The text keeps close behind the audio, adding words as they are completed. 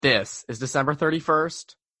This is December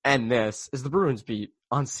 31st, and this is the Bruins Beat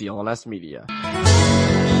on CLNS Media.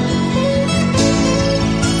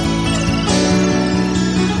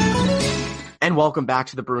 And welcome back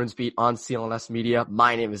to the Bruins Beat on CLNS Media.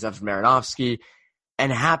 My name is Evan Marinovsky,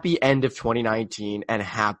 and happy end of 2019 and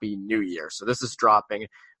happy New Year. So this is dropping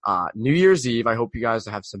New Year's Eve. I hope you guys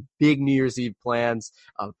have some big New Year's Eve plans.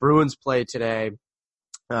 Bruins play today,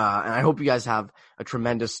 and I hope you guys have a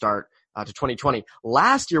tremendous start to 2020.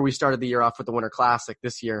 Last year, we started the year off with the Winter Classic.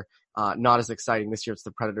 This year, not as exciting. This year, it's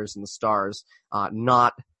the Predators and the Stars,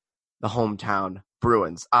 not the hometown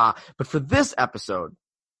Bruins. But for this episode,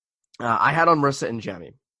 I had on Marisa and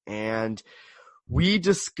Ingemi, and we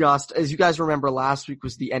discussed, as you guys remember, last week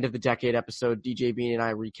was the end of the decade episode. DJ Bean and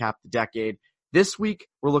I recapped the decade. This week,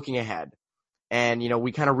 we're looking ahead. And,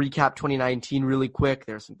 we kind of recapped 2019 really quick.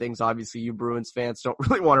 There's some things, obviously, you Bruins fans don't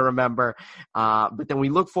really want to remember. But then we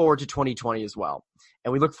look forward to 2020 as well.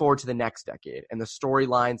 And we look forward to the next decade and the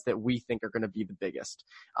storylines that we think are going to be the biggest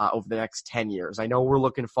over the next 10 years. I know we're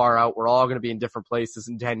looking far out. We're all going to be in different places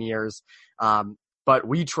in 10 years. But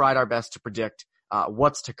we tried our best to predict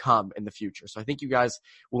what's to come in the future. So I think you guys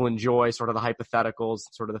will enjoy sort of the hypotheticals,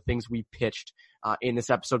 sort of the things we pitched in this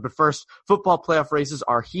episode. But first, football playoff races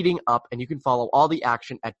are heating up, and you can follow all the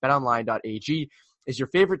action at betonline.ag as your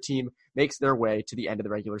favorite team makes their way to the end of the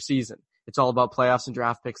regular season. It's all about playoffs and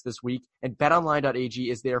draft picks this week, and betonline.ag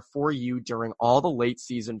is there for you during all the late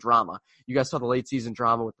season drama. You guys saw the late season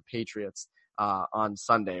drama with the Patriots on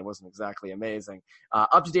Sunday. It wasn't exactly amazing.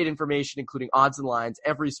 Up-to-date information, including odds and lines,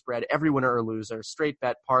 every spread, every winner or loser, straight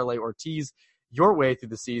bet, parlay, or tease your way through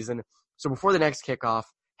the season. So before the next kickoff,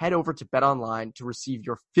 head over to BetOnline to receive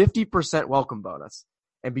your 50% welcome bonus.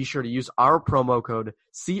 And be sure to use our promo code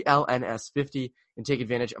CLNS50 and take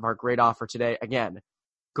advantage of our great offer today. Again,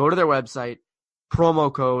 go to their website,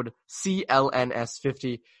 promo code CLNS50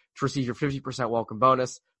 to receive your 50% welcome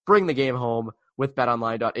bonus. Bring the game home with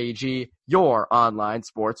betonline.ag, your online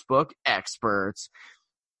sportsbook experts.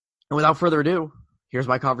 And without further ado, here's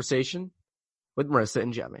my conversation with Marisa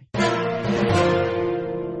and Ingemi.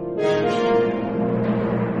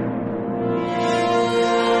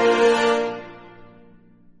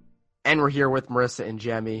 And we're here with Marisa and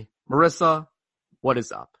Ingemi. Marisa, what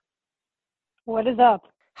is up? What is up?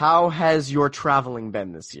 How has your traveling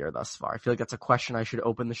been this year thus far? I feel like that's a question I should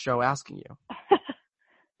open the show asking you.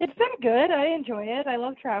 It's been good. I enjoy it. I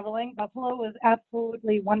love traveling. Buffalo was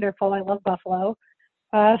absolutely wonderful. I love Buffalo.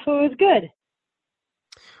 So it was good.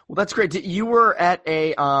 Well, that's great. You were at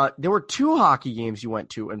there were two hockey games you went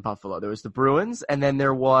to in Buffalo. There was the Bruins, and then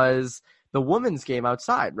there was the women's game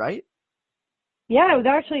outside, right? Yeah, it was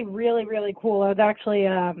actually really, really cool. It was actually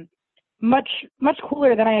much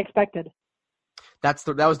cooler than I expected. That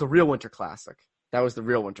was the real Winter Classic. That was the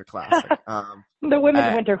real Winter Classic. The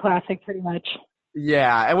Women's Winter Classic, pretty much.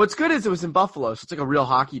 Yeah, and what's good is it was in Buffalo, so it's like a real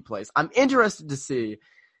hockey place. I'm interested to see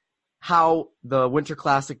how the Winter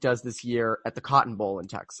Classic does this year at the Cotton Bowl in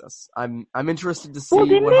Texas. I'm interested to see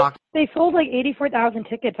what hockey. They sold like 84,000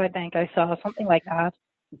 tickets, I think I saw, something like that.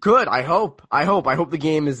 Good. I hope the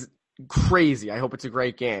game is crazy. I hope it's a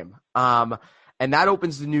great game. And that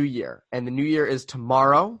opens the new year, and the new year is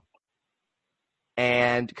tomorrow.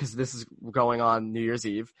 And because this is going on New Year's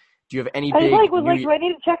Eve. Do you have any big? do I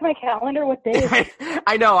need to check my calendar? What day is it?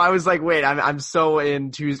 I know. I was like, wait, I'm so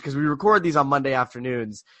in Tuesday because we record these on Monday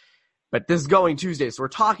afternoons, but this is going Tuesday, so we're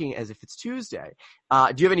talking as if it's Tuesday.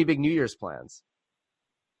 Do you have any big New Year's plans?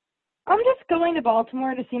 I'm just going to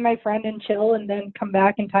Baltimore to see my friend and chill, and then come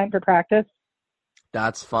back in time for practice.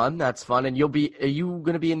 That's fun. And are you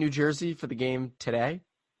going to be in New Jersey for the game today?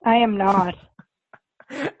 I am not.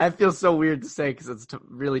 That feels so weird to say because it's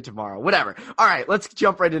really tomorrow. Whatever. All right, let's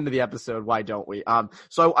jump right into the episode. Why don't we?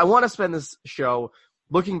 So I want to spend this show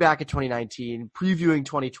looking back at 2019, previewing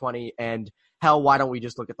 2020, and hell, why don't we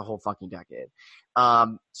just look at the whole fucking decade?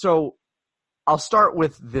 So I'll start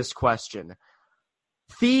with this question.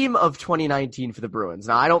 Theme of 2019 for the Bruins.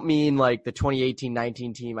 Now, I don't mean like the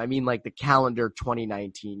 2018-19 team. I mean like the calendar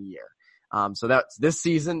 2019 year. So that's this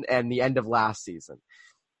season and the end of last season.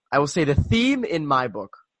 I will say the theme in my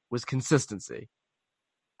book was consistency.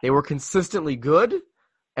 They were consistently good,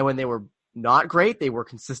 and when they were not great, they were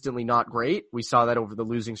consistently not great. We saw that over the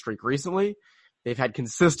losing streak recently. They've had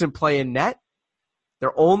consistent play in net.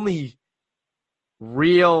 Their only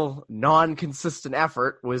real non-consistent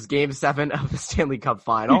effort was Game 7 of the Stanley Cup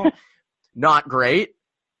Final. Not great,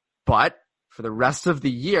 but for the rest of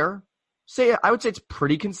the year, I would say it's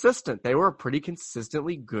pretty consistent. They were a pretty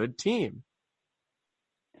consistently good team.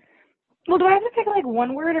 Well, do I have to pick like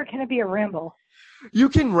one word, or can it be a ramble? You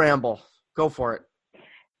can ramble. Go for it.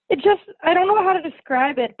 I don't know how to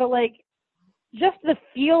describe it, but like just the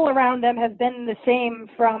feel around them has been the same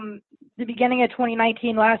from the beginning of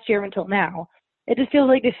 2019 last year until now. It just feels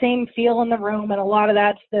like the same feel in the room, and a lot of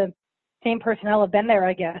that's the same personnel have been there,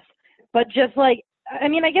 I guess. But just like, I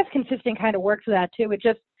mean, I guess consistent kind of works with that too.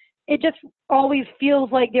 It just always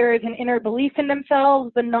feels like there is an inner belief in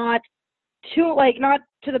themselves, but not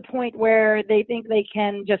to the point where they think they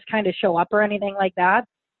can just kind of show up or anything like that.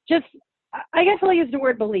 Just, I guess I'll use the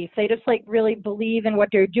word belief. They just like really believe in what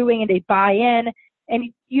they're doing and they buy in. And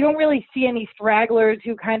you don't really see any stragglers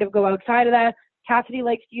who kind of go outside of that. Cassidy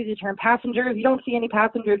likes to use the term passengers. You don't see any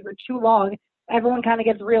passengers for too long. Everyone kind of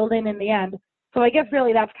gets reeled in the end. So I guess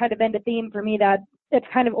really that's kind of been the theme for me, that it's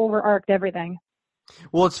kind of overarched everything.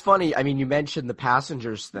 Well, it's funny. I mean, you mentioned the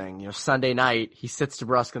passengers thing. You know, Sunday night, he sits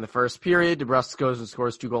DeBrusk in the first period. DeBrusk goes and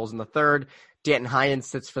scores 2 goals in the third. Danton Hines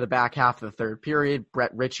sits for the back half of the third period.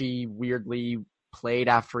 Brett Ritchie weirdly played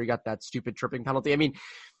after he got that stupid tripping penalty. I mean,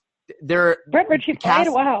 Brett Ritchie played?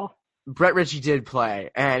 Wow. Brett Ritchie did play,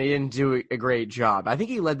 and he didn't do a great job. I think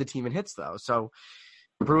he led the team in hits, though. So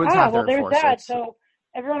Bruins have their enforcers. There's that. So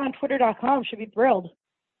everyone on Twitter.com should be thrilled.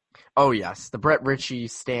 Oh, yes. The Brett Ritchie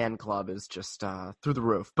Stan Club is just through the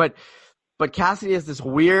roof. But Cassidy has this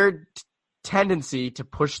weird tendency to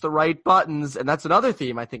push the right buttons, and that's another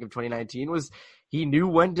theme, I think, of 2019, was he knew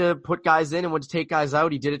when to put guys in and when to take guys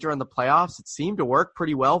out. He did it during the playoffs. It seemed to work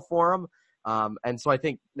pretty well for him. And so I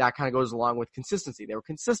think that kind of goes along with consistency. They were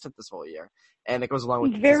consistent this whole year, and it goes along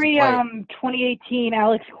with very 2018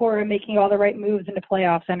 Alex Cora making all the right moves into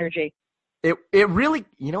playoffs energy. It really,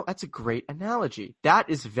 that's a great analogy. That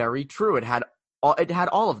is very true. It had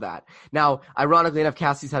all of that. Now, ironically enough,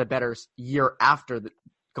 Cassie's had a better year after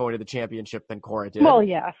going to the championship than Cora did. Well,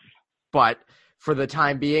 yes. But for the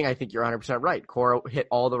time being, I think you're 100% right. Cora hit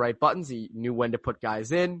all the right buttons. He knew when to put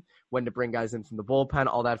guys in, when to bring guys in from the bullpen,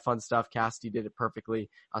 all that fun stuff. Cassidy did it perfectly,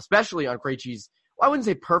 especially on Krejci's. Well, I wouldn't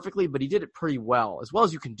say perfectly, but he did it pretty well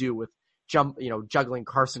as you can do with juggling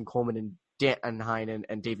Carson Coleman and Danton Heinen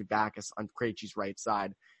and David Backes on Krejci's right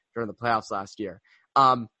side during the playoffs last year.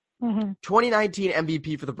 2019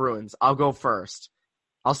 MVP for the Bruins. I'll go first.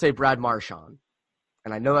 I'll say Brad Marchand.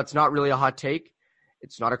 And I know that's not really a hot take.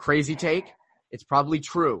 It's not a crazy take. It's probably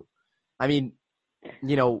true. I mean,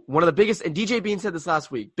 one of the biggest, and DJ Bean said this last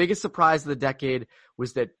week, biggest surprise of the decade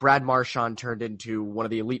was that Brad Marchand turned into one of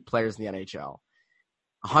the elite players in the NHL.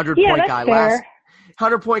 100-point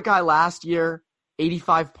guy last year,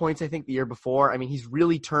 85 points, I think, the year before. I mean, he's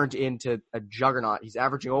really turned into a juggernaut. He's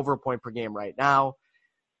averaging over a point per game right now.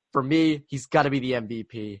 For me, he's got to be the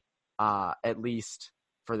MVP, at least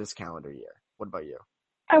for this calendar year. What about you?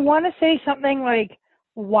 I want to say something like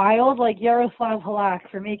wild, like Yaroslav Halak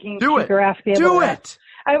for making Graff be able to. Do it!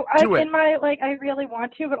 I really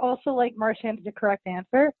want to, but also like Marchand's the correct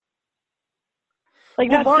answer.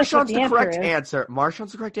 Marchand's the correct answer.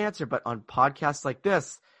 Marchand's the correct answer, but on podcasts like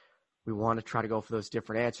this, we want to try to go for those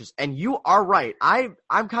different answers. And you are right. I'm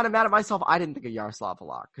kind of mad at myself. I didn't think of Yaroslav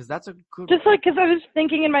Halak because that's a good. Just because I was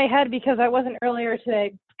thinking in my head because I wasn't earlier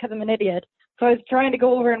today because I'm an idiot. So I was trying to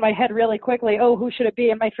go over in my head really quickly. Oh, who should it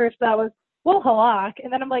be? And my first thought was, well, Halak.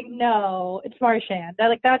 And then I'm like, no, it's Marchand.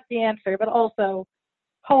 That's the answer. But also,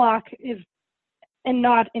 Halak is a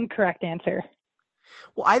not incorrect answer.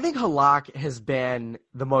 Well, I think Halak has been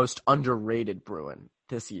the most underrated Bruin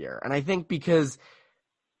this year. And I think because,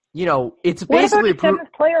 it's basically what about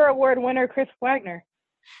Seventh Player Award winner Chris Wagner?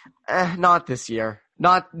 Not this year.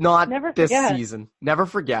 Not this season. Never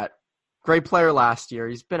forget. Great player last year.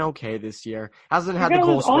 He's been okay this year. Hasn't had the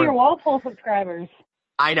goal scoring. All your Walpole subscribers.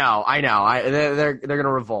 I know. They're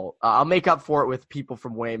gonna revolt. I'll make up for it with people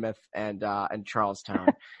from Weymouth and Charlestown.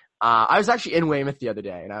 I was actually in Weymouth the other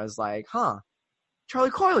day, and I was like,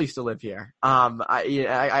 Charlie Coyle used to live here.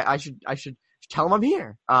 I should tell him I'm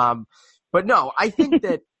here. But no, I think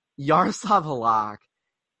that Yaroslav Halak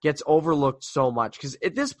gets overlooked so much because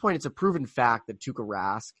at this point it's a proven fact that Tuukka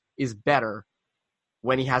Rask is better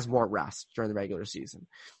when he has more rest during the regular season.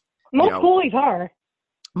 Most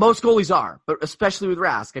goalies are, but especially with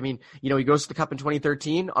Rask. I mean, he goes to the Cup in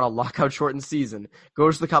 2013 on a lockout-shortened season.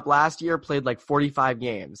 Goes to the Cup last year, played like 45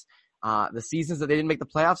 games. The seasons that they didn't make the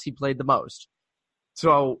playoffs, he played the most.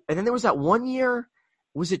 So, and then there was that one year,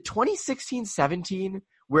 was it 2016-17,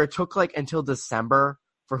 where it took like until December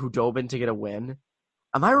for Hudobin to get a win?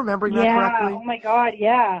 Am I remembering that correctly? Oh my God,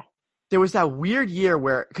 yeah. There was that weird year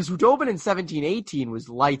where, because Hudobin in 17-18 was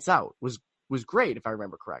lights out, was great if I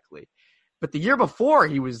remember correctly. But the year before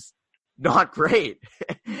he was not great.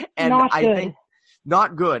 And I think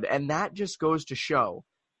not good. And that just goes to show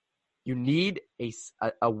you need a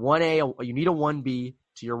 1A, you need a 1B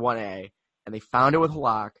to your 1A. And they found it with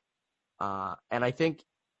Halak. And I think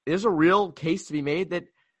there's a real case to be made that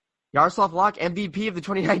Yaroslav Halak, MVP of the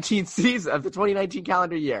 2019 season, of the 2019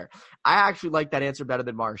 calendar year. I actually like that answer better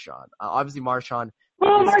than Marchand. Obviously, Marchand.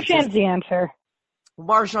 Well, Marchand's the answer.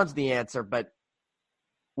 Marchand's the answer, but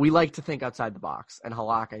we like to think outside the box, and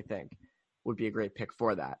Halak, I think, would be a great pick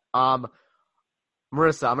for that.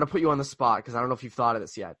 Marisa, I'm going to put you on the spot because I don't know if you've thought of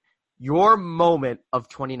this yet. Your moment of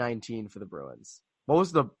 2019 for the Bruins. What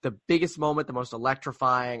was the biggest moment, the most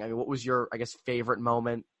electrifying? I mean, what was your, I guess, favorite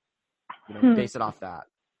moment? Base it off that.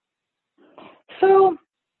 So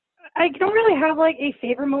I don't really have like a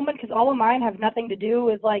favorite moment because all of mine have nothing to do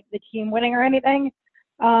with like the team winning or anything.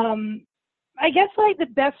 I guess like the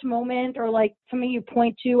best moment or like something you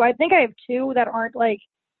point to, I think I have two that aren't like,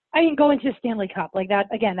 going to the Stanley Cup like that.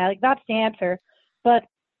 Again, that's the answer. But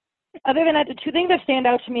other than that, the two things that stand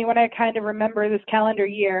out to me when I kind of remember this calendar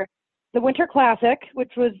year, the Winter Classic,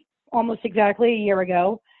 which was almost exactly a year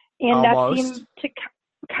ago, and that seemed to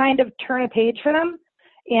kind of turn a page for them.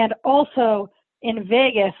 And also in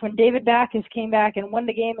Vegas, when David Backes came back and won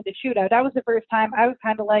the game in the shootout, that was the first time I was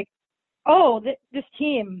kind of like, oh, this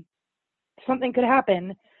team, something could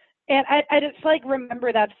happen. And I just like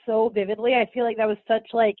remember that so vividly. I feel like that was such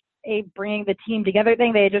like a bringing the team together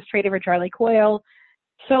thing. They had just traded for Charlie Coyle.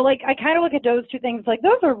 So like I kind of look at those two things like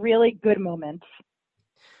those are really good moments.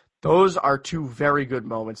 Those are two very good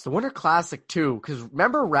moments. The Winter Classic too, because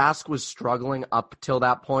remember Rask was struggling up till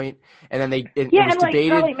that point, and then it was debated.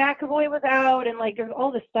 Charlie McAvoy was out, and like there's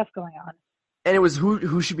all this stuff going on. And it was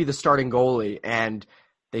who should be the starting goalie, and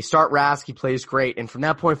they start Rask, he plays great, and from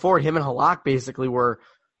that point forward, him and Halak basically were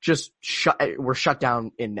just shut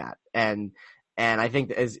down in net, and I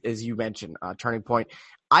think as you mentioned, turning point.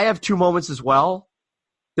 I have two moments as well.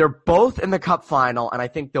 They're both in the Cup final, and I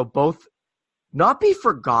think they'll both not be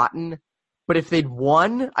forgotten, but if they'd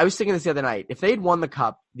won, I was thinking this the other night, if they'd won the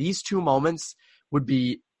Cup, these two moments would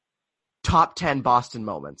be top 10 Boston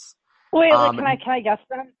moments. Wait, can I guess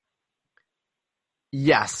them?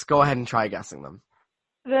 Yes, go ahead and try guessing them.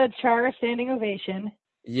 The Chara standing ovation.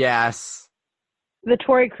 Yes. The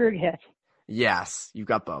Torrey Krug hit. Yes, you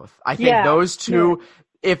got both. I think those two,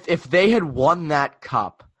 if they had won that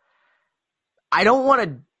Cup, I don't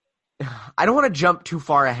want to jump too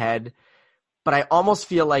far ahead, but I almost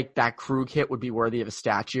feel like that Krug hit would be worthy of a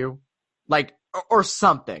statue, like or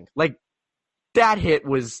something. Like that hit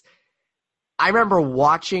was. I remember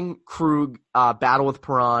watching Krug battle with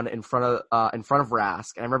Perron in front of Rask,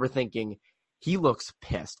 and I remember thinking he looks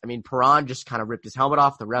pissed. I mean, Perron just kind of ripped his helmet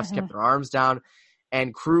off. The refs kept their arms down,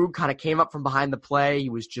 and Krug kind of came up from behind the play. He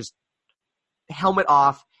was just helmet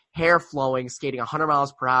off, hair flowing, skating 100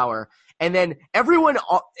 miles per hour, and then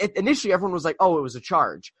initially everyone was like, "Oh, it was a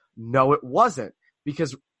charge." No, it wasn't,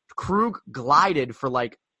 because Krug glided for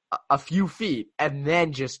like a few feet and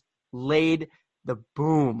then just laid the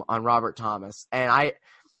boom on Robert Thomas. And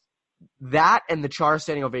that and the Char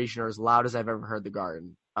standing ovation are as loud as I've ever heard the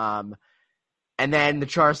Garden. And then the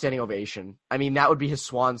Char standing ovation. I mean, that would be his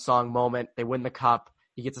swan song moment. They win the Cup.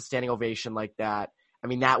 He gets a standing ovation like that. I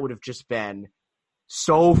mean, that would have just been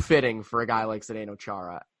so fitting for a guy like Zdeno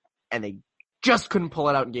Chara. And they just couldn't pull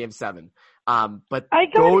it out in Game 7. But I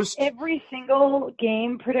got every single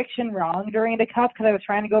game prediction wrong during the Cup because I was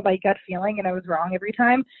trying to go by gut feeling, and I was wrong every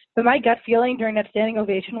time. But my gut feeling during that standing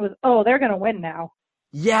ovation was, oh, they're going to win now.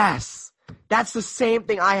 Yes. That's the same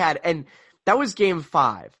thing I had. And that was Game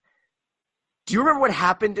 5. Do you remember what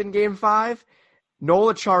happened in Game 5?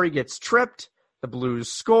 Noel Acciari gets tripped. The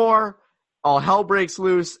Blues score. All hell breaks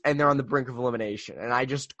loose, and they're on the brink of elimination. And I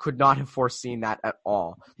just could not have foreseen that at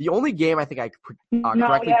all. The only game I think I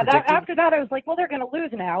correctly predicted. After that, I was like, well, they're going to lose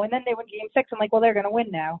now. And then they win Game 6. I'm like, well, they're going to win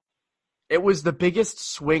now. It was the biggest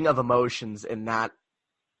swing of emotions in that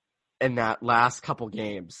last couple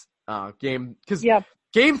games. Game 3,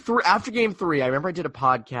 after Game 3, I remember I did a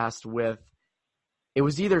podcast with, it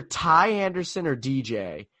was either Ty Anderson or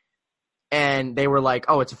DJ. And they were like,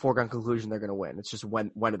 oh, it's a foregone conclusion they're going to win. It's just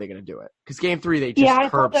when are they going to do it? Because Game 3, they just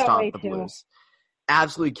curb stomped the Blues.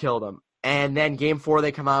 Absolutely killed them. And then Game 4,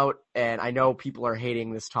 they come out, and I know people are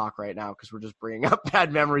hating this talk right now because we're just bringing up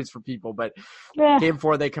bad memories for people. But Game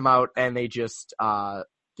 4, they come out, and they just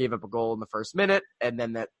gave up a goal in the first minute, and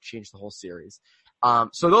then that changed the whole series.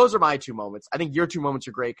 So those are my two moments. I think your two moments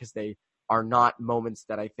are great because they are not moments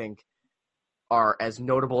that I think are as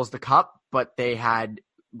notable as the Cup, but they had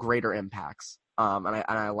greater impacts. And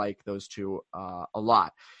I like those two a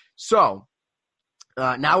lot. So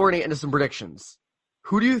now we're going to get into some predictions.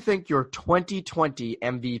 Who do you think your 2020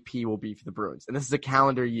 MVP will be for the Bruins? And this is a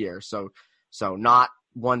calendar year, so not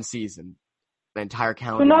one season, an entire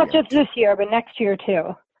calendar year. So not just this year, but next year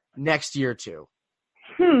too. Next year too.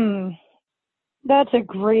 That's a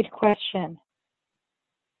great question.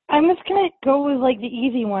 I'm just going to go with like the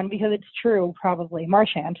easy one because it's true, probably.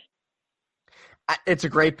 Marchand. It's a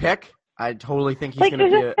great pick. I totally think he's going to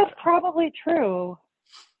be that's probably true.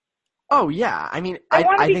 Oh, yeah. I mean, I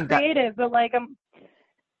want to be think creative, but like,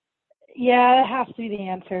 yeah, it has to be the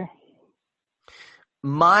answer.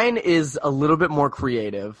 Mine is a little bit more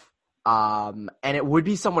creative. And it would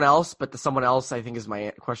be someone else, but the someone else I think is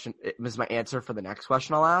my answer for the next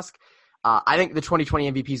question I'll ask. I think the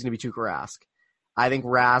 2020 MVP is going to be Tuukka Rask. I think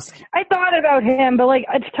Rask. I thought about him, but like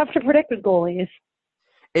it's tough to predict with goalies.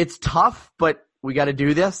 It's tough, but we got to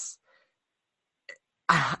do this.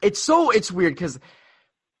 It's weird because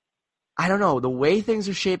I don't know the way things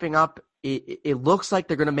are shaping up. It looks like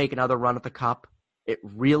they're going to make another run at the Cup. It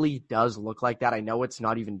really does look like that. I know it's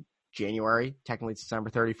not even January. Technically, it's December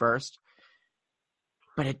 31st.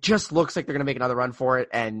 But it just looks like they're going to make another run for it,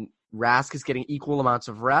 and Rask is getting equal amounts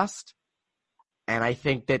of rest. And I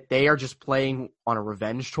think that they are just playing on a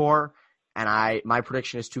revenge tour. And my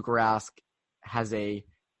prediction is Tuukka Rask has a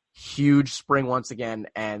huge spring once again,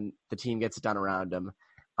 and the team gets it done around him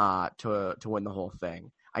to win the whole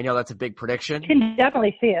thing. I know that's a big prediction. You can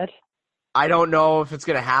definitely see it. I don't know if it's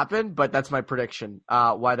going to happen, but that's my prediction.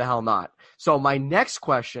 Why the hell not? So my next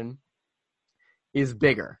question is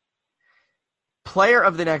bigger. Player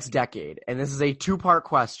of the next decade, and this is a two-part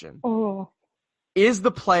question. Oh. Is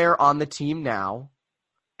the player on the team now?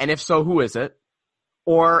 And if so, who is it?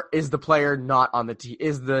 Or is the player not on the team?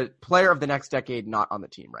 Is the player of the next decade not on the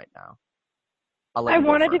team right now? I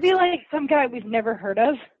wanted to be like some guy we've never heard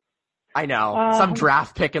of. I know. Some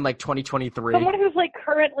draft pick in like 2023. Someone who's like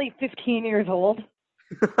currently 15 years old.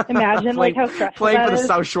 Imagine like how stressful playing that for the is.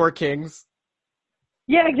 South Shore Kings.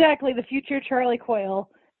 Yeah, exactly. The future Charlie Coyle.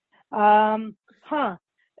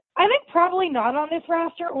 I think probably not on this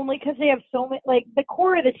roster, only because they have so many. Like the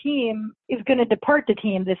core of the team is going to depart the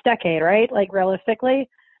team this decade, right? Like realistically,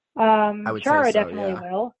 Chara definitely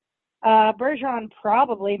will. Bergeron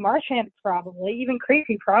probably, Marchand probably, even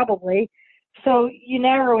Krejci probably. So you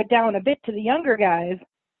narrow it down a bit to the younger guys,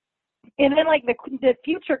 and then like the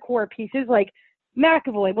future core pieces like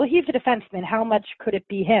McAvoy. Well, he's a defenseman. How much could it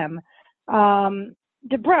be him?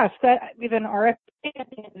 DeBrusque, that we've been RFA at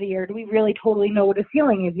the end of the year. Do we really totally know what his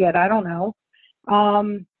ceiling is yet? I don't know.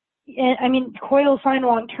 And I mean, Coyle signed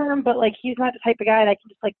long term, but like he's not the type of guy that can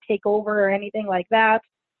just like take over or anything like that.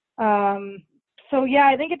 So yeah,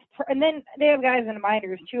 I think it's and then they have guys in the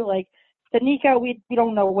minors too, like Stanika. We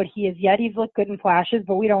don't know what he is yet. He's looked good in flashes,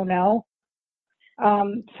 but we don't know.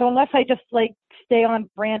 So unless I just like stay on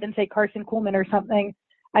brand and say Carson Kuhlman or something,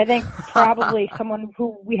 I think probably someone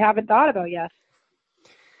who we haven't thought about yet.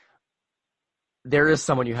 There is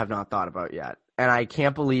someone you have not thought about yet. And I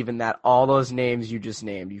can't believe in that all those names you just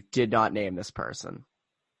named, you did not name this person.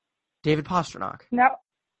 David Pastrnak. No.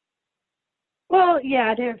 Well,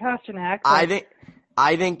 yeah, David Pastrnak. I think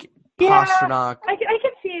Pastrnak. I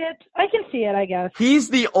can see it. I can see it, I guess. He's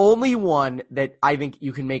the only one that I think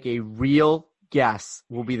you can make a real guess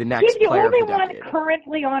will be the next player of the decade. He's the only one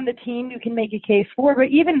currently on the team you can make a case for, but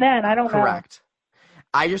even then, I don't know. Correct.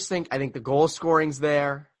 I think the goal scoring's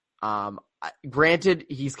there. Granted,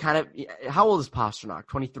 he's kind of – how old is Pastrnak?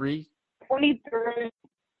 23? 23.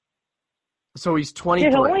 So he's 23.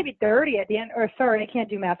 He'll only be 30 at the end – or sorry, I can't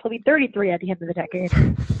do math. He'll be 33 at the end of the decade.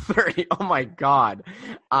 30. Oh, my God.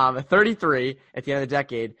 33 at the end of the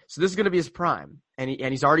decade. So this is going to be his prime. And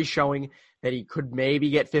he's already showing that he could maybe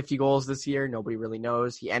get 50 goals this year. Nobody really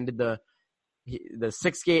knows. He ended the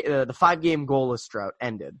 5-game goalless drought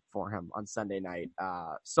ended for him on Sunday night.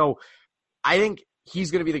 So I think –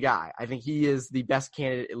 he's going to be the guy. I think he is the best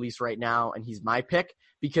candidate, at least right now, and he's my pick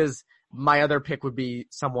because my other pick would be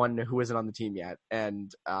someone who isn't on the team yet,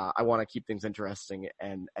 and I want to keep things interesting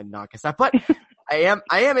and not guess that. But I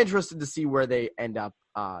am interested to see where they end up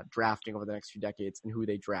drafting over the next few decades and who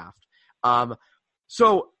they draft.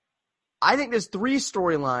 So I think there's 3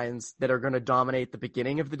 storylines that are going to dominate the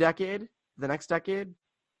beginning of the decade, the next decade,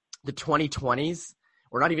 the 2020s.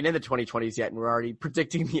 We're not even in the 2020s yet, and we're already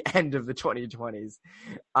predicting the end of the 2020s.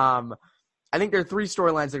 I think there are 3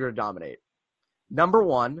 storylines that are going to dominate. Number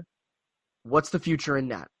 1, what's the future in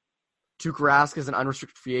net? Tuukka Rask is an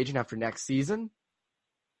unrestricted free agent after next season.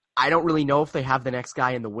 I don't really know if they have the next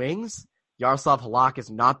guy in the wings. Yaroslav Halak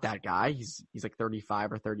is not that guy. He's like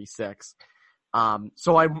 35 or 36.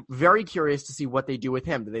 So I'm very curious to see what they do with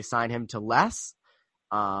him. Do they sign him to less?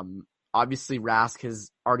 Obviously, Rask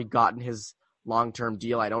has already gotten his long-term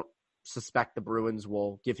deal. I don't suspect the Bruins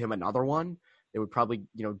will give him another one. They would probably,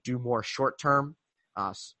 do more short-term.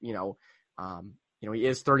 He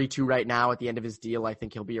is 32 right now at the end of his deal. I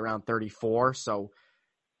think he'll be around 34. So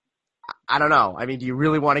I don't know. I mean, do you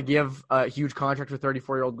really want to give a huge contract to a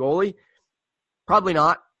 34-year-old goalie? Probably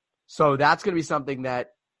not. So that's going to be something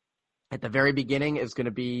that at the very beginning is going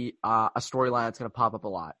to be a storyline that's going to pop up a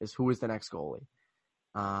lot, is who is the next goalie.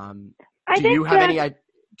 Do you have any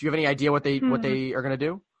idea what they are going to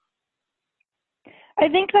do? I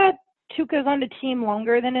think that Tuukka's on the team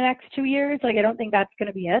longer than the next 2 years. Like, I don't think that's going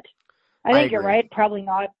to be it. I think you're right. Probably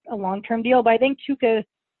not a long-term deal, but I think Tuukka,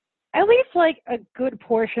 at least like a good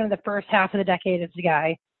portion of the first half of the decade, is the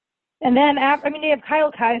guy. And then, they have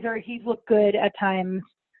Kyle Kaiser. He's looked good at times.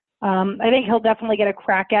 I think he'll definitely get a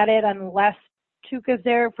crack at it unless Tuukka's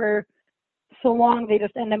there for so long they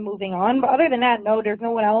just end up moving on. But other than that, no, there's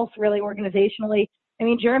no one else really organizationally. I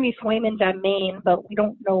mean, Jeremy Swayman's at Maine, but we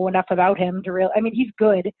don't know enough about him to really – I mean, he's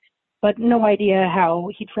good, but no idea how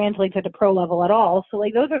he translates at the pro level at all. So,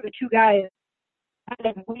 like, those are the two guys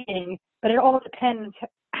kind of waiting, but it all depends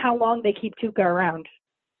how long they keep Tuukka around.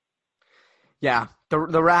 Yeah, the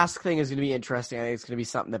Rask thing is going to be interesting. I think it's going to be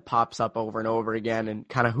something that pops up over and over again and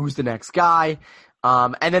kind of who's the next guy.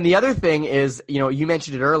 And then the other thing is, you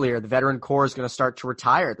mentioned it earlier, the veteran core is going to start to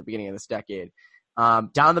retire at the beginning of this decade.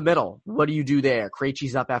 Down the middle, what do you do there?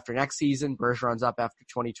 Krejci's up after next season. Bergeron's up after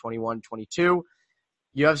 2021-22.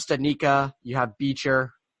 You have Studnicka, you have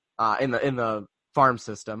Beecher in the farm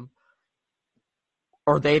system.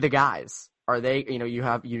 Are they the guys? Are they,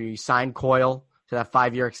 you sign Coyle to that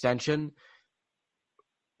 5-year extension.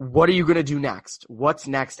 What are you going to do next? What's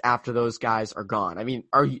next after those guys are gone? I mean,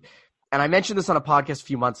 and I mentioned this on a podcast a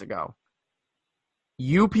few months ago.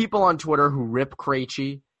 You people on Twitter who rip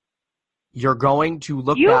Krejci, you're going to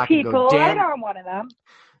look back and go, damn. I know I'm one of them.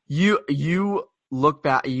 You look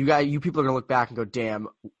back, you people are going to look back and go, damn,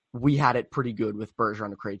 we had it pretty good with Bergeron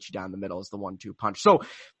and Krejci down the middle as the 1-2 punch. So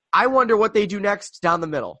I wonder what they do next down the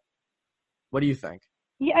middle. What do you think?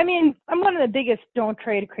 Yeah, I mean, I'm one of the biggest don't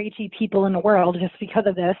trade Krejci people in the world just because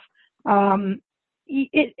of this.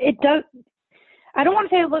 It does. I don't want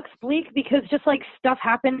to say it looks bleak because just like stuff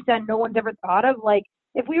happens that no one's ever thought of. Like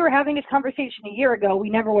if we were having this conversation a year ago,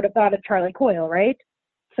 we never would have thought of Charlie Coyle, right?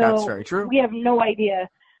 So that's very true. We have no idea.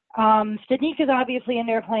 Studnicka's obviously in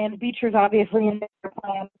their plans. Beecher's obviously in their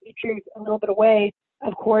plans. Beecher's a little bit away,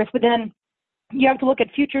 of course, but then you have to look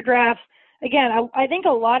at future drafts. Again, I think a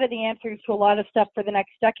lot of the answers to a lot of stuff for the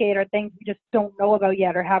next decade are things we just don't know about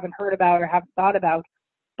yet or haven't heard about or haven't thought about.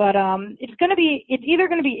 But it's either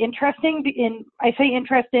going to be interesting. I say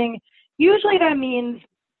interesting, usually that means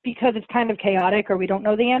because it's kind of chaotic or we don't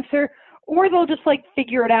know the answer, or they'll just like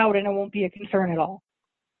figure it out and it won't be a concern at all.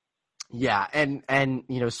 Yeah, and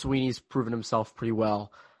Sweeney's proven himself pretty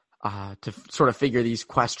well to sort of figure these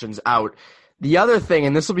questions out. The other thing,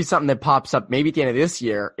 and this will be something that pops up maybe at the end of this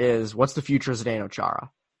year, is what's the future of Zdeno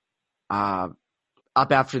Chara?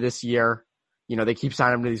 Up after this year, they keep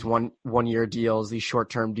signing him to these one-year deals, these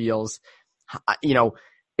short-term deals.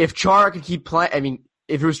 If Chara could keep playing,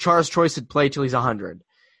 if it was Chara's choice, he'd play till he's 100.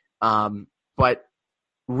 But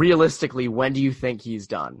realistically, when do you think he's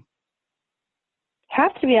done?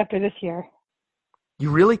 Has to be after this year.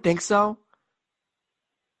 You really think so?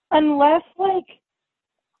 Unless,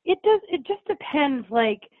 it just depends.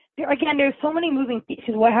 There's so many moving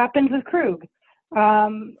pieces. What happens with Krug?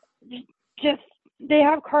 They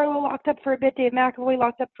have Carlo locked up for a bit. They have McAvoy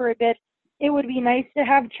locked up for a bit. It would be nice to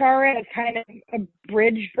have Chara as kind of a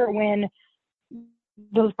bridge for when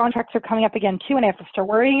those contracts are coming up again too, and I have to start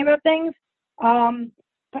worrying about things.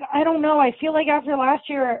 But I don't know. I feel like after last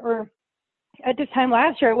year, or at this time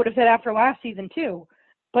last year, I would have said after last season too.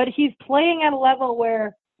 But he's playing at a level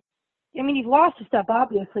where, he's lost his stuff,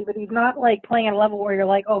 obviously, but he's not, playing at a level where you're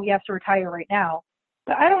like, oh, he has to retire right now.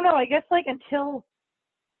 But I don't know. I guess, until –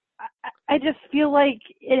 I just feel like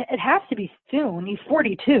it has to be soon. He's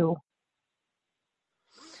 42.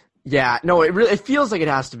 Yeah. No, it feels like it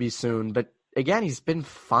has to be soon. But, again, he's been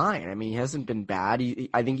fine. He hasn't been bad.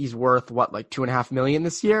 I think he's worth, $2.5 million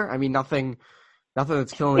this year? Nothing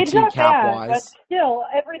that's killing the team cap-wise. But still,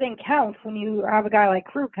 everything counts when you have a guy like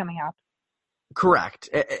Krug coming up. Correct.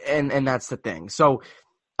 And that's the thing. So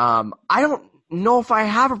I don't know if I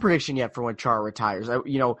have a prediction yet for when Chara retires.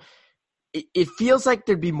 It feels like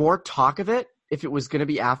there'd be more talk of it if it was going to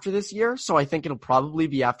be after this year. So I think it'll probably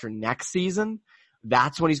be after next season.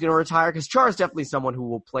 That's when he's going to retire, because Chara's definitely someone who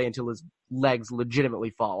will play until his legs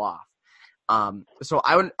legitimately fall off. So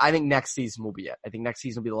I think next season will be it. I think next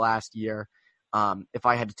season will be the last year. If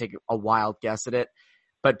I had to take a wild guess at it.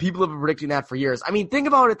 But people have been predicting that for years. Think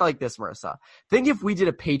about it like this, Marisa. Think if we did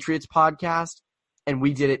a Patriots podcast and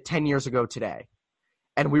we did it 10 years ago today.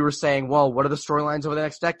 And we were saying, well, what are the storylines over the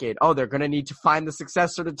next decade? Oh, they're going to need to find the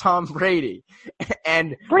successor to Tom Brady.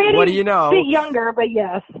 And Brady's what do you know? A bit younger, but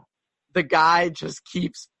yes. the guy just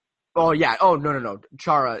keeps. Oh yeah. Oh no.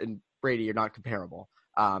 Chara and Brady are not comparable.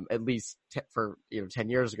 At least for 10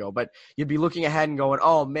 years ago. But you'd be looking ahead and going,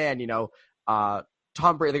 oh man,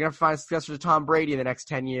 Tom Brady. They're gonna find a successor to Tom Brady in the next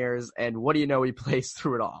 10 years, and what do you know? He plays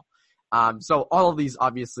through it all. So all of these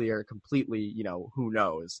obviously are completely, who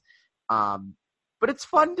knows. But it's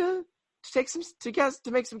fun to make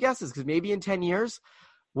some guesses, because maybe in 10 years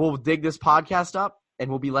we'll dig this podcast up and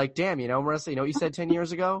we'll be like, damn, Marisa, what you said 10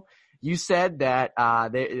 years ago? You said that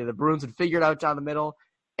the Bruins would figure it out down the middle,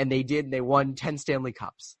 and they did, and they won 10 Stanley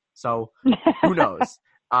Cups. So who knows?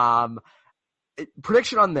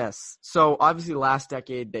 Prediction on this. So obviously the last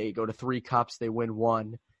decade they go to 3 cups, they win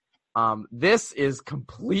 1. This is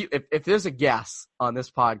complete. If there's a guess on this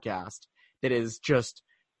podcast that is just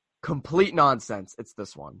complete nonsense, it's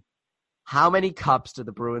this one. How many cups did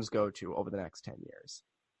the Bruins go to over the next 10 years?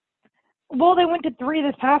 Well, they went to 3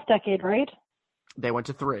 this past decade, right? They went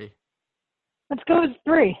to 3. Let's go with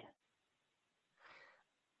 3.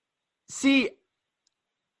 See,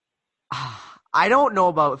 I don't know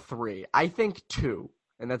about 3. I think 2,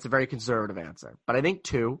 and that's a very conservative answer. But I think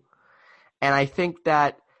 2, and I think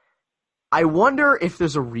that I wonder if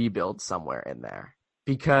there's a rebuild somewhere in there,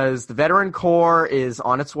 because the veteran core is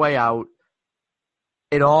on its way out.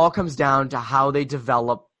 It all comes down to how they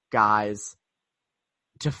develop guys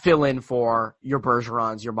to fill in for your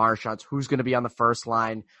Bergerons, your Marchands, who's going to be on the first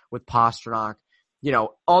line with Pastrnak.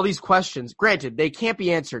 All these questions. Granted, they can't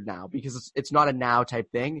be answered now because it's not a now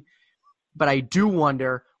type thing. But I do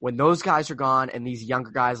wonder, when those guys are gone and these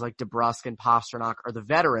younger guys like DeBrusk and Pastrnak are the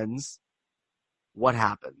veterans, what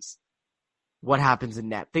happens? What happens in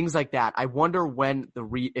net? Things like that. I wonder when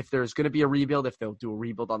if there's going to be a rebuild, if they'll do a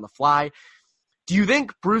rebuild on the fly. Do you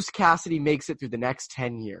think Bruce Cassidy makes it through the next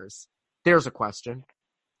 10 years? There's a question.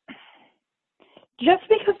 Just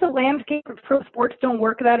because the landscape of pro sports don't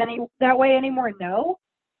work that way anymore, no.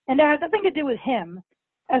 And that has nothing to do with him,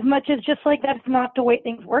 as much as just like that's not the way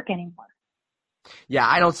things work anymore. Yeah,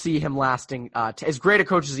 I don't see him lasting. As great a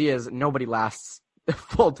coach as he is, nobody lasts the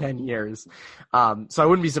full 10 years. So I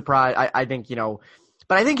wouldn't be surprised. I think,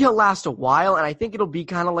 but I think he'll last a while, and I think it'll be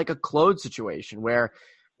kind of like a Claude situation where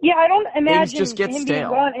I don't imagine just get him stale. being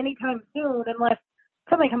gone anytime soon unless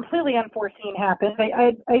something completely unforeseen happens.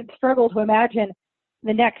 I'd struggle to imagine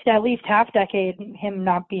the next at least half decade him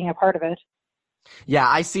not being a part of it. Yeah,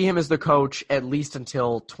 I see him as the coach at least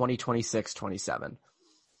until 2026, 27.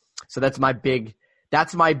 So that's my big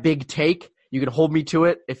take. You can hold me to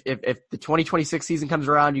it. If the 2026 season comes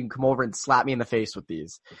around, you can come over and slap me in the face with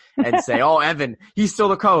these and say, oh, Evan, he's still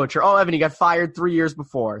the coach, or oh, Evan, he got fired 3 years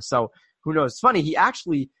before. So who knows? It's funny. He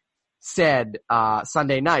actually said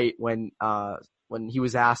Sunday night when he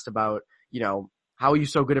was asked about, how are you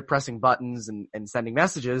so good at pressing buttons and sending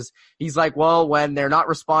messages? He's like, well, when they're not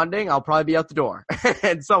responding, I'll probably be out the door.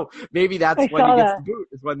 And so maybe that's when he gets the boot,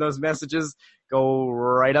 is when those messages go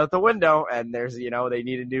right out the window and there's, they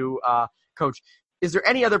need a new coach. Is there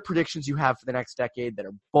any other predictions you have for the next decade that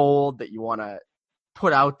are bold that you want to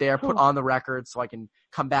put out there, put on the record so I can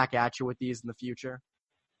come back at you with these in the future?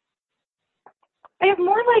 I have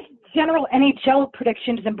more like general NHL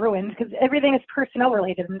predictions than Bruins because everything is personnel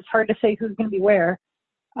related and it's hard to say who's going to be where.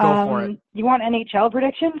 Go for it. You want NHL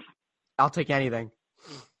predictions? I'll take anything.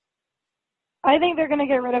 I think they're going to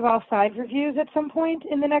get rid of offside reviews at some point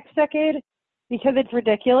in the next decade because it's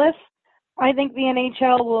ridiculous. I think the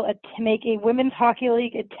NHL will make a women's hockey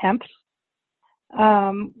league attempt,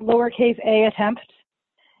 lowercase a attempt,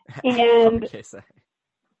 and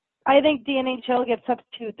I think the NHL gets up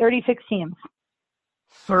to 36 teams.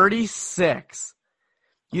 36.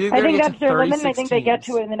 I think that's their limit, and I think they get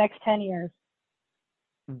to it in the next 10 years.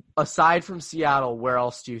 Aside from Seattle, where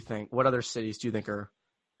else do you think? What other cities do you think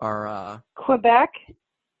are Quebec?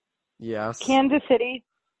 Yes. Kansas City.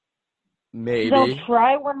 Maybe. They'll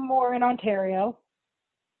try one more in Ontario.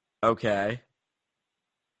 Okay.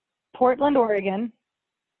 Portland, Oregon.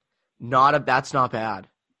 That's not bad.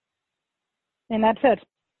 And that's it.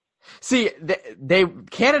 See,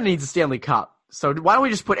 Canada needs a Stanley Cup. So why don't we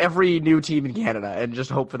just put every new team in Canada and just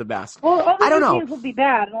hope for the best? Well, all I don't know. Teams will be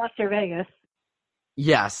bad unless they're Vegas.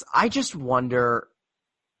 Yes, I just wonder,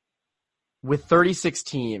 with 36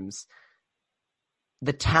 teams,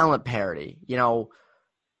 the talent parity,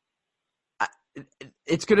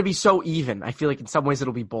 it's going to be so even. I feel like in some ways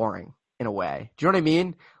it'll be boring in a way. Do you know what I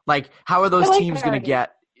mean? Like, how are those teams going to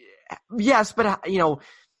get? Yes, but,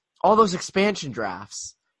 all those expansion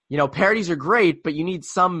drafts, parities are great, but you need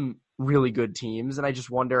some really good teams, and I just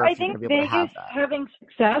wonder if you're going to be able to have that. I think Vegas having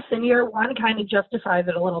success in year one kind of justifies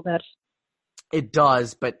it a little bit. It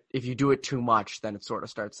does, but if you do it too much, then it sort of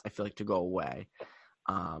starts, I feel like, to go away.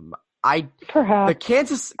 Perhaps. The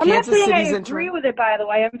Kansas I'm not saying City's I agree with it, by the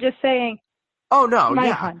way. I'm just saying. Oh no, my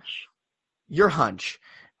yeah. hunch. Your hunch.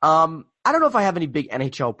 I don't know if I have any big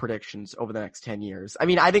NHL predictions over the next 10 years. I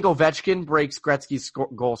mean, I think Ovechkin breaks Gretzky's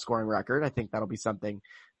goal scoring record. I think that'll be something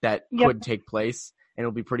that could take place, and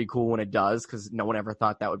it'll be pretty cool when it does because no one ever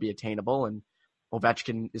thought that would be attainable. And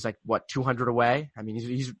Ovechkin is 200 away. I mean,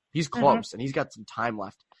 he's close, and he's got some time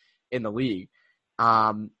left in the league.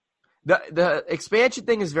 The expansion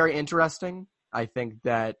thing is very interesting. I think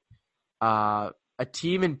that a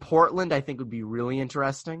team in Portland, I think, would be really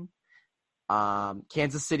interesting.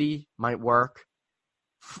 Kansas City might work.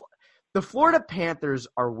 The Florida Panthers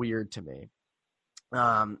are weird to me.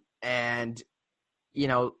 And,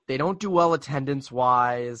 they don't do well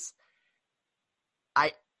attendance-wise.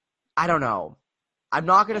 I don't know. I'm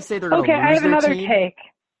not going to say they're going to lose their team. Okay, I have another take.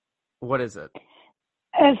 What is it?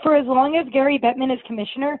 As long as Gary Bettman is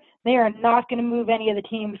commissioner, they are not going to move any of the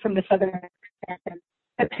teams from the Southern expansion.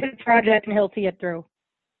 That's his project, and he'll see it through.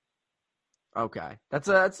 Okay, that's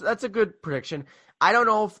a good prediction. I don't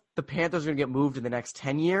know if the Panthers are going to get moved in the next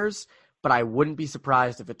 10 years, but I wouldn't be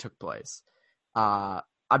surprised if it took place. I'm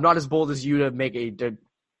not as bold as you to make a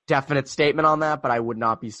definite statement on that, but I would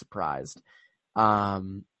not be surprised.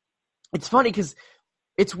 It's funny because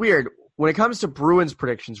it's weird. When it comes to Bruins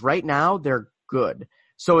predictions, right now they're good.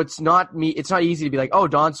 So it's not easy to be like, oh,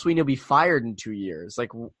 Don Sweeney will be fired in 2 years.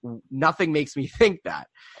 Like nothing makes me think that.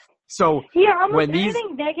 So yeah, almost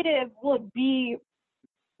anything negative would be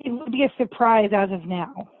a surprise as of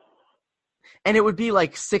now. And it would be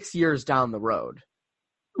 6 years down the road.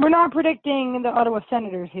 We're not predicting the Ottawa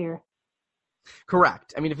Senators here.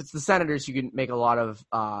 Correct. I mean, if it's the Senators, you can make a lot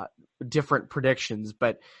of different predictions.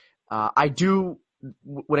 But I do,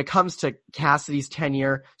 when it comes to Cassidy's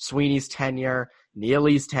tenure, Sweeney's tenure,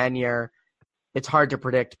 Neely's tenure, it's hard to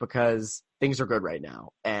predict because things are good right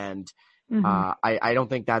now. And I don't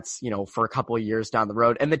think that's, for a couple of years down the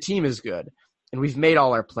road. And the team is good. And we've made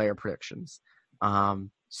all our player predictions.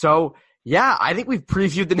 So, yeah, I think we've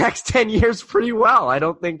previewed the next 10 years pretty well. I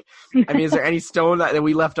don't think – is there any stone that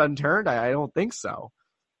we left unturned? I don't think so.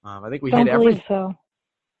 I think we hit everything. So.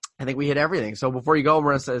 I think we hit everything. So before you go,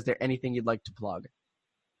 Marisa, is there anything you'd like to plug?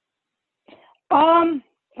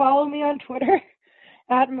 Follow me on Twitter.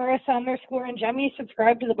 At Marisa_Ingemi,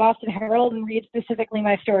 subscribe to the Boston Herald and read specifically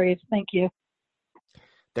my stories. Thank you.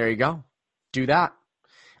 There you go. Do that.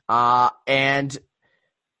 And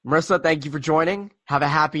Marisa, thank you for joining. Have a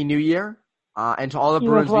happy new year. And to all the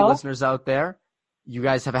Bruins listeners out there, you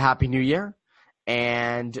guys have a happy new year.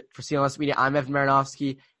 And for CLNS Media, I'm Evan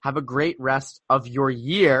Marinovsky. Have a great rest of your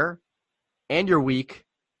year and your week.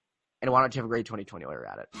 And why don't you have a great 2020 while you're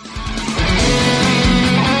at it?